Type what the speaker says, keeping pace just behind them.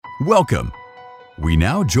Welcome. We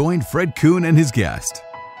now join Fred Kuhn and his guest.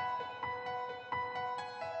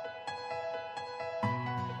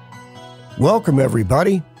 Welcome,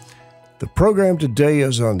 everybody. The program today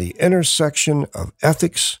is on the intersection of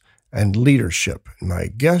ethics and leadership. My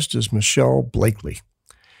guest is Michelle Blakely.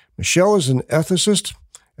 Michelle is an ethicist,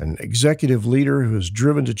 an executive leader who is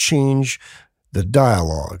driven to change the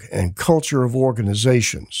dialogue and culture of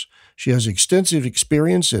organizations. She has extensive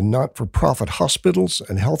experience in not-for-profit hospitals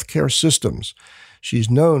and healthcare systems. She's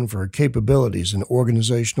known for her capabilities in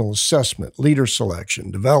organizational assessment, leader selection,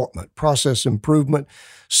 development, process improvement,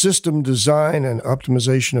 system design and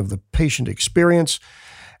optimization of the patient experience,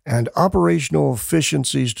 and operational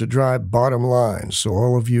efficiencies to drive bottom lines. So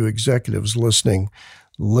all of you executives listening,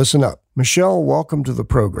 listen up. Michelle, welcome to the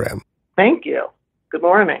program. Thank you. Good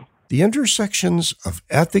morning. The intersections of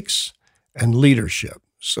ethics and leadership.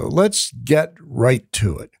 So let's get right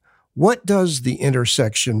to it. What does the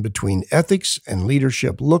intersection between ethics and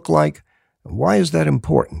leadership look like, and why is that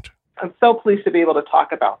important? I'm so pleased to be able to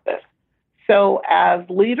talk about this. So as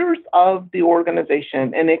leaders of the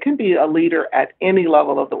organization, and it can be a leader at any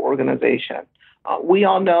level of the organization, we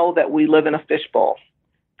all know that we live in a fishbowl,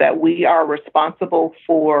 that we are responsible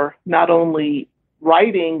for not only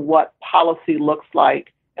writing what policy looks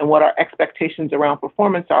like and what our expectations around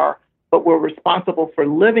performance are, but we're responsible for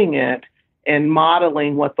living it and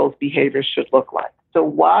modeling what those behaviors should look like. So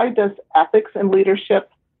why does ethics and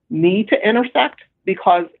leadership need to intersect?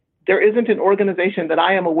 Because there isn't an organization that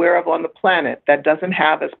I am aware of on the planet that doesn't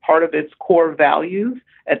have as part of its core values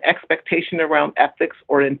an expectation around ethics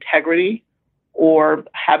or integrity or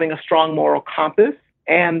having a strong moral compass.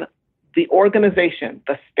 And the organization,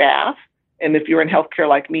 the staff, and if you're in healthcare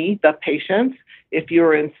like me, the patients, if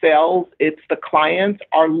you're in sales, it's the clients,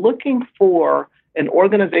 are looking for an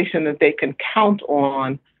organization that they can count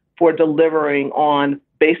on for delivering on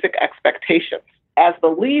basic expectations. As the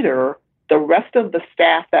leader, the rest of the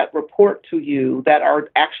staff that report to you that are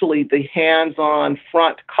actually the hands-on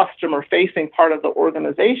front customer-facing part of the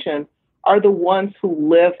organization are the ones who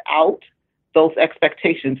live out those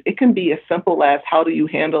expectations. It can be as simple as how do you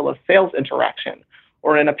handle a sales interaction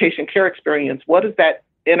or in a patient care experience? What does that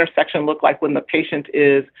intersection look like when the patient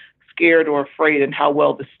is scared or afraid, and how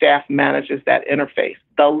well the staff manages that interface?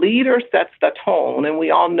 The leader sets the tone, and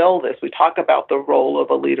we all know this. We talk about the role of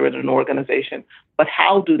a leader in an organization, but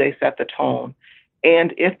how do they set the tone?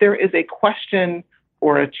 And if there is a question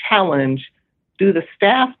or a challenge, do the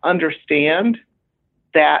staff understand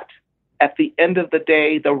that at the end of the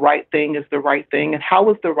day, the right thing is the right thing? And how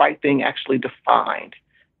is the right thing actually defined?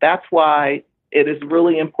 That's why it is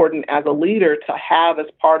really important as a leader to have as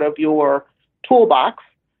part of your toolbox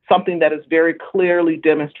something that is very clearly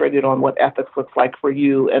demonstrated on what ethics looks like for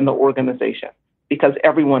you and the organization, because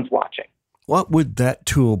everyone's watching. What would that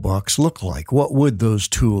toolbox look like? What would those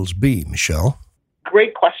tools be, Michelle?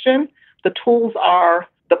 Great question. The tools are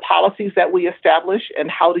the policies that we establish, and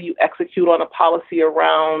how do you execute on a policy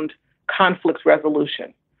around conflict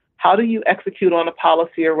resolution? How do you execute on a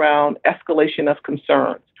policy around escalation of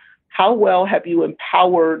concerns? How well have you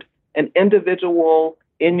empowered an individual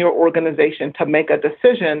in your organization to make a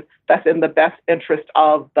decision that's in the best interest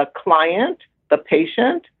of the client, the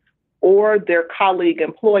patient, or their colleague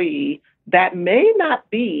employee that may not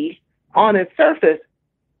be on its surface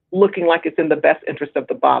looking like it's in the best interest of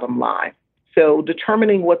the bottom line? So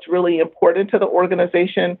determining what's really important to the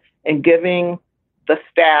organization and giving the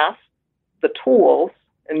staff the tools,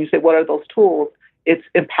 and you say, what are those tools? It's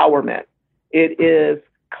empowerment. It is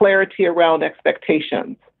clarity around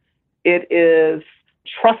expectations. It is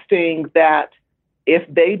trusting that if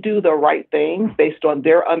they do the right thing based on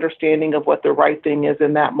their understanding of what the right thing is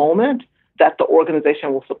in that moment, that the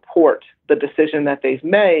organization will support the decision that they've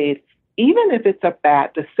made, even if it's a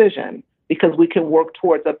bad decision, because we can work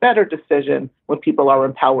towards a better decision when people are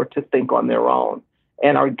empowered to think on their own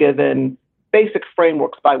and are given basic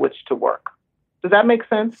frameworks by which to work. Does that make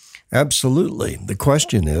sense? Absolutely. The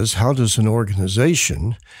question is, how does an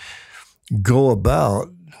organization go about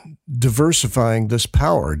diversifying this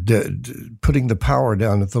power, putting the power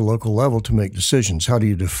down at the local level to make decisions? How do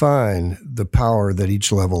you define the power that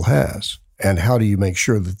each level has? And how do you make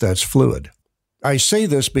sure that that's fluid? I say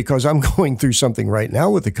this because I'm going through something right now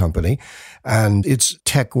with the company, and it's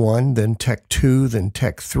Tech 1, then Tech 2, then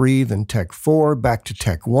Tech 3, then Tech 4, back to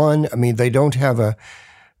Tech 1. I mean, they don't have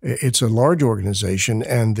it's a large organization,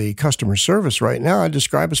 and the customer service right now I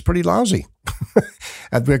describe as pretty lousy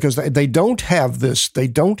because they don't have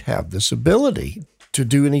this ability to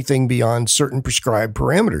do anything beyond certain prescribed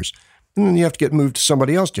parameters. And then you have to get moved to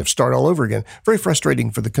somebody else. You have to start all over again. Very frustrating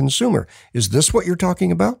for the consumer. Is this what you're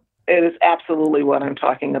talking about? It is absolutely what I'm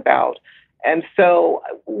talking about. And so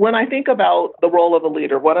when I think about the role of a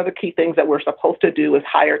leader, one of the key things that we're supposed to do is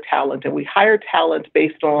hire talent. And we hire talent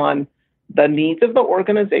based on the needs of the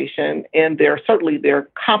organization and certainly their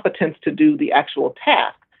competence to do the actual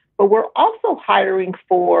task. But we're also hiring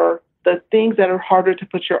for the things that are harder to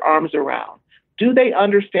put your arms around. Do they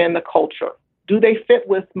understand the culture? Do they fit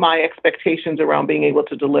with my expectations around being able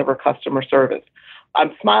to deliver customer service?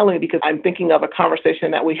 I'm smiling because I'm thinking of a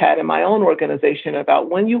conversation that we had in my own organization about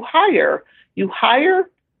when you hire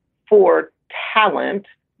for talent,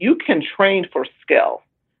 you can train for skill.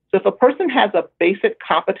 So if a person has a basic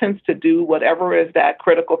competence to do whatever is that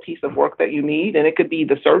critical piece of work that you need, and it could be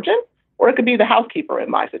the surgeon or it could be the housekeeper in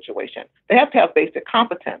my situation, they have to have basic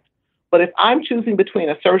competence. But if I'm choosing between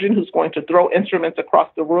a surgeon who's going to throw instruments across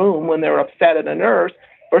the room when they're upset at a nurse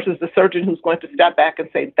versus the surgeon who's going to step back and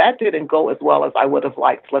say, that didn't go as well as I would have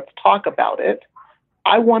liked, let's talk about it,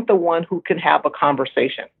 I want the one who can have a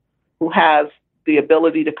conversation, who has the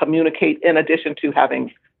ability to communicate in addition to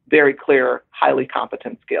having very clear, highly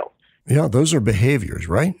competent skills. Yeah, those are behaviors,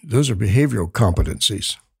 right? Those are behavioral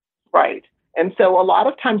competencies. Right. And so a lot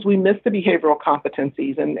of times we miss the behavioral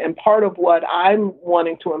competencies. And part of what I'm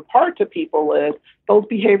wanting to impart to people is those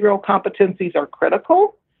behavioral competencies are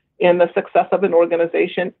critical in the success of an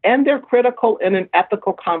organization, and they're critical in an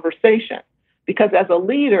ethical conversation. Because as a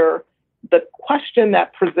leader, the question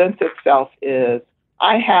that presents itself is,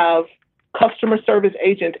 I have customer service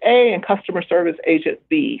agent A and customer service agent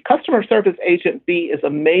B. Customer service agent B is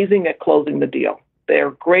amazing at closing the deal.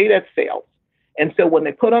 They're great at sales. And so when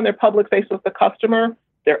they put on their public face with the customer,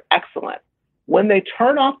 they're excellent. When they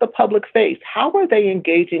turn off the public face, how are they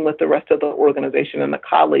engaging with the rest of the organization and the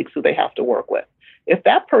colleagues who they have to work with? If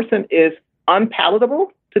that person is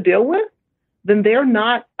unpalatable to deal with, then they're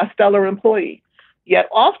not a stellar employee. Yet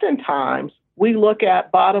oftentimes we look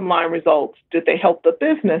at bottom line results. Did they help the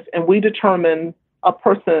business? And we determine a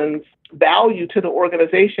person's value to the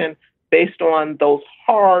organization based on those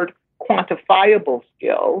hard, quantifiable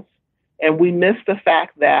skills. And we miss the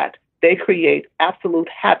fact that they create absolute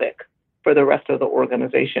havoc for the rest of the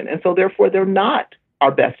organization. And so therefore, they're not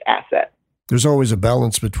our best asset. There's always a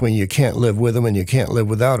balance between you can't live with them and you can't live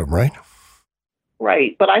without them, right?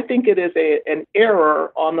 Right. But I think it is an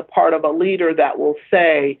error on the part of a leader that will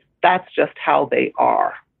say, that's just how they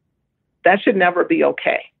are. That should never be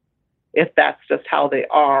okay. If that's just how they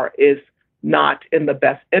are, is not in the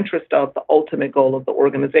best interest of the ultimate goal of the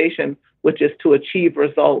organization, which is to achieve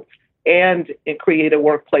results and create a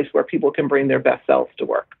workplace where people can bring their best selves to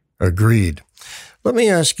work. Agreed. Let me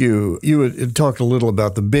ask you, you had talked a little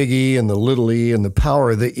about the big E and the little e and the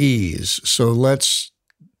power of the E's. So let's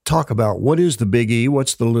talk about what is the big E,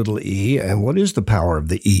 what's the little e, and what is the power of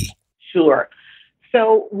the E? Sure.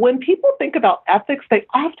 So when people think about ethics, they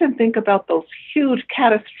often think about those huge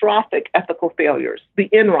catastrophic ethical failures, the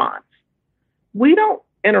Enrons. We don't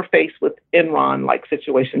interface with Enron-like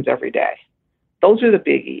situations every day. Those are the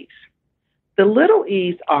big E's. The little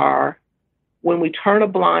e's are when we turn a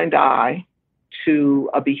blind eye to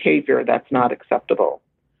a behavior that's not acceptable.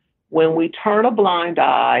 When we turn a blind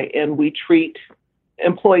eye and we treat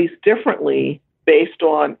employees differently based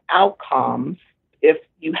on outcomes. If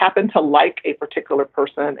you happen to like a particular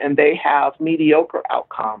person and they have mediocre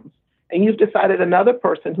outcomes, and you've decided another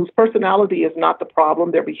person whose personality is not the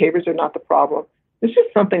problem, their behaviors are not the problem, there's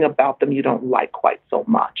just something about them you don't like quite so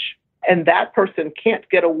much. And that person can't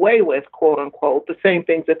get away with, quote unquote, the same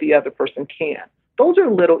things that the other person can. Those are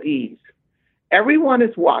little e's. Everyone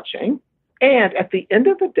is watching. And at the end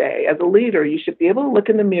of the day, as a leader, you should be able to look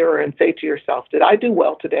in the mirror and say to yourself, did I do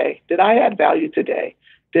well today? Did I add value today?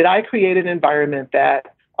 Did I create an environment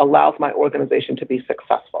that allows my organization to be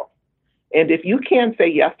successful? And if you can say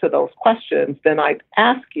yes to those questions, then I'd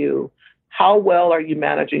ask you, how well are you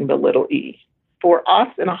managing the little e? For us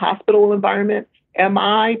in a hospital environment, am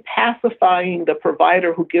I pacifying the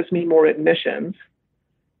provider who gives me more admissions,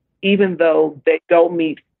 even though they don't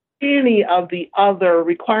meet any of the other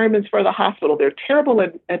requirements for the hospital? They're terrible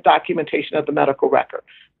at documentation of the medical record.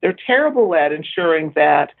 They're terrible at ensuring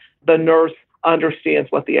that the nurse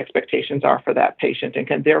understands what the expectations are for that patient and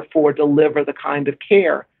can therefore deliver the kind of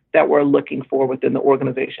care that we're looking for within the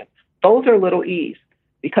organization. Those are little e's.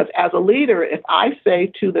 Because as a leader, if I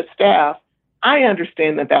say to the staff, I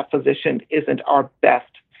understand that that physician isn't our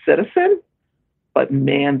best citizen, but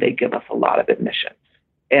man, they give us a lot of admissions.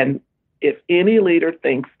 And if any leader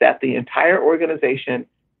thinks that the entire organization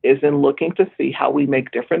isn't looking to see how we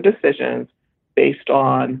make different decisions based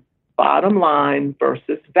on bottom line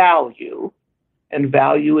versus value, and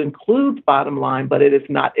value includes bottom line, but it is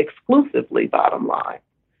not exclusively bottom line,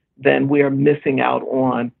 then we are missing out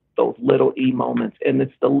on those little E moments. And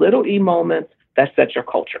it's the little E moments that set your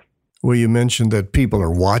culture. Well, you mentioned that people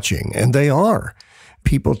are watching, and they are.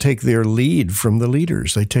 People take their lead from the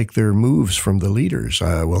leaders. They take their moves from the leaders.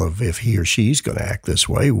 Well, if he or she's going to act this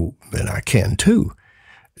way, well, then I can too.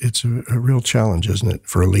 It's a real challenge, isn't it,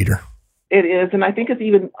 for a leader? It is, and I think it's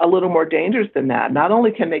even a little more dangerous than that. Not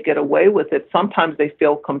only can they get away with it, sometimes they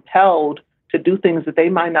feel compelled to do things that they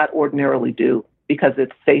might not ordinarily do because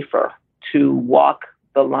it's safer to walk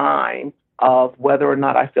the line of whether or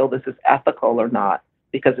not I feel this is ethical or not,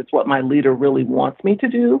 because it's what my leader really wants me to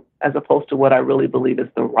do, as opposed to what I really believe is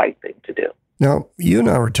the right thing to do. Now, you and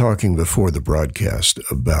I were talking before the broadcast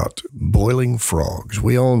about boiling frogs.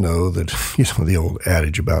 We all know that, the old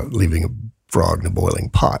adage about leaving a frog in a boiling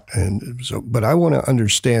pot. And so, but I want to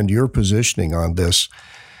understand your positioning on this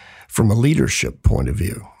from a leadership point of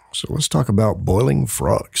view. So let's talk about boiling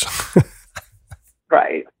frogs.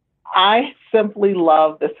 Right. I simply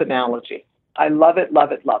love this analogy. I love it,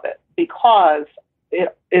 love it, love it, because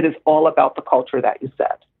it is all about the culture that you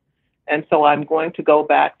set. And so I'm going to go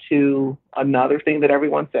back to another thing that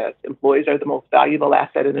everyone says. Employees are the most valuable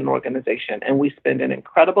asset in an organization, and we spend an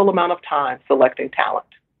incredible amount of time selecting talent.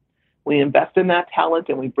 We invest in that talent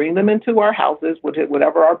and we bring them into our houses,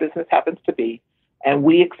 whatever our business happens to be, and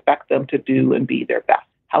we expect them to do and be their best.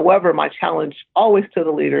 However, my challenge always to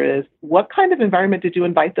the leader is, what kind of environment did you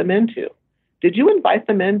invite them into? Did you invite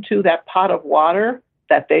them into that pot of water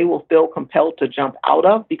that they will feel compelled to jump out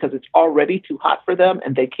of because it's already too hot for them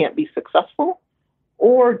and they can't be successful?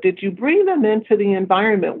 Or did you bring them into the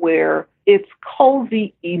environment where it's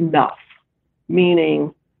cozy enough,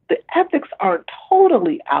 meaning the ethics aren't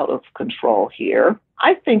totally out of control here?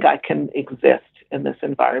 I think I can exist in this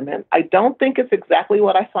environment. I don't think it's exactly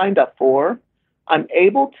what I signed up for. I'm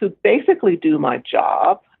able to basically do my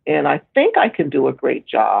job, and I think I can do a great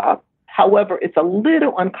job. However, it's a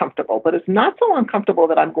little uncomfortable, but it's not so uncomfortable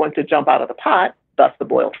that I'm going to jump out of the pot, thus the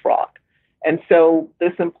boiled frog. And so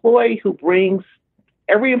this employee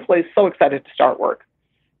every employee is so excited to start work.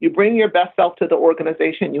 You bring your best self to the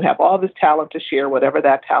organization. You have all this talent to share, whatever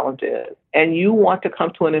that talent is. And you want to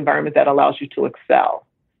come to an environment that allows you to excel.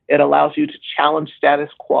 It allows you to challenge status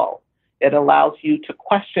quo. It allows you to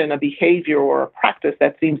question a behavior or a practice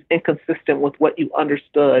that seems inconsistent with what you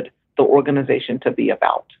understood the organization to be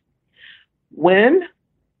about. When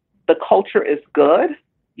the culture is good,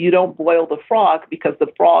 you don't boil the frog, because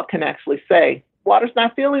the frog can actually say, water's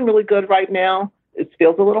not feeling really good right now. It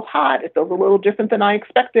feels a little hot. It feels a little different than I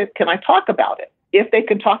expected. Can I talk about it? If they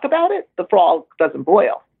can talk about it, the frog doesn't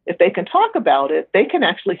boil. If they can talk about it, they can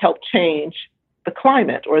actually help change the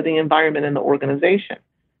climate or the environment in the organization.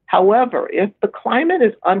 However, if the climate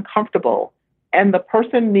is uncomfortable and the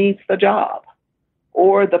person needs the job,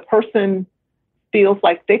 or the person feels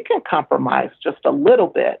like they can compromise just a little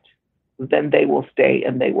bit, then they will stay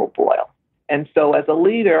and they will boil. And so as a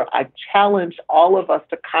leader, I challenge all of us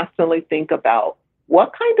to constantly think about,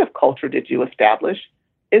 what kind of culture did you establish?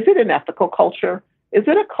 Is it an ethical culture? Is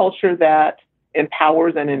it a culture that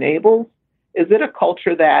empowers and enables? Is it a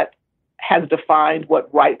culture that has defined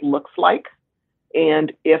what right looks like?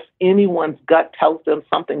 And if anyone's gut tells them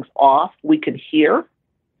something's off, we can hear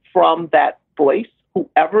from that voice,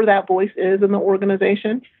 whoever that voice is in the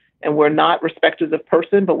organization. And we're not respecters of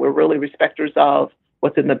person, but we're really respecters of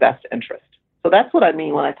what's in the best interest. So that's what I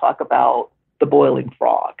mean when I talk about the boiling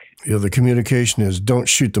frog. The communication is, don't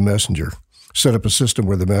shoot the messenger. Set up a system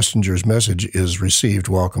where the messenger's message is received,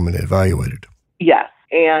 welcome, and evaluated. Yes.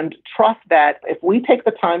 And trust that if we take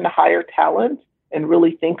the time to hire talent and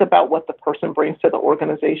really think about what the person brings to the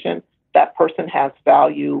organization, that person has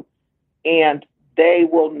value, and they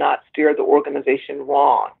will not steer the organization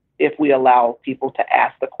wrong if we allow people to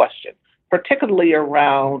ask the question, particularly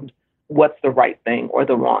around what's the right thing or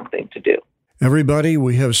the wrong thing to do. Everybody,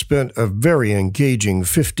 we have spent a very engaging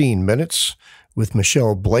 15 minutes with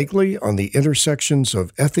Michelle Blakely on the intersections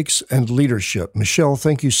of ethics and leadership. Michelle,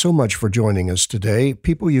 thank you so much for joining us today.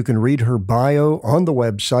 People, you can read her bio on the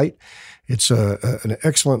website. It's an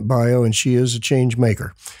excellent bio, and she is a change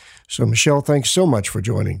maker. So, Michelle, thanks so much for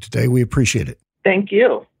joining today. We appreciate it. Thank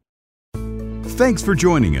you. Thanks for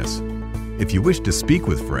joining us. If you wish to speak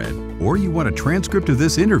with Fred, or you want a transcript of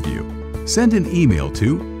this interview, send an email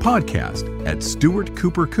to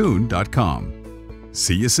podcast@stuartcoopercoon.com.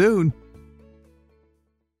 See you soon.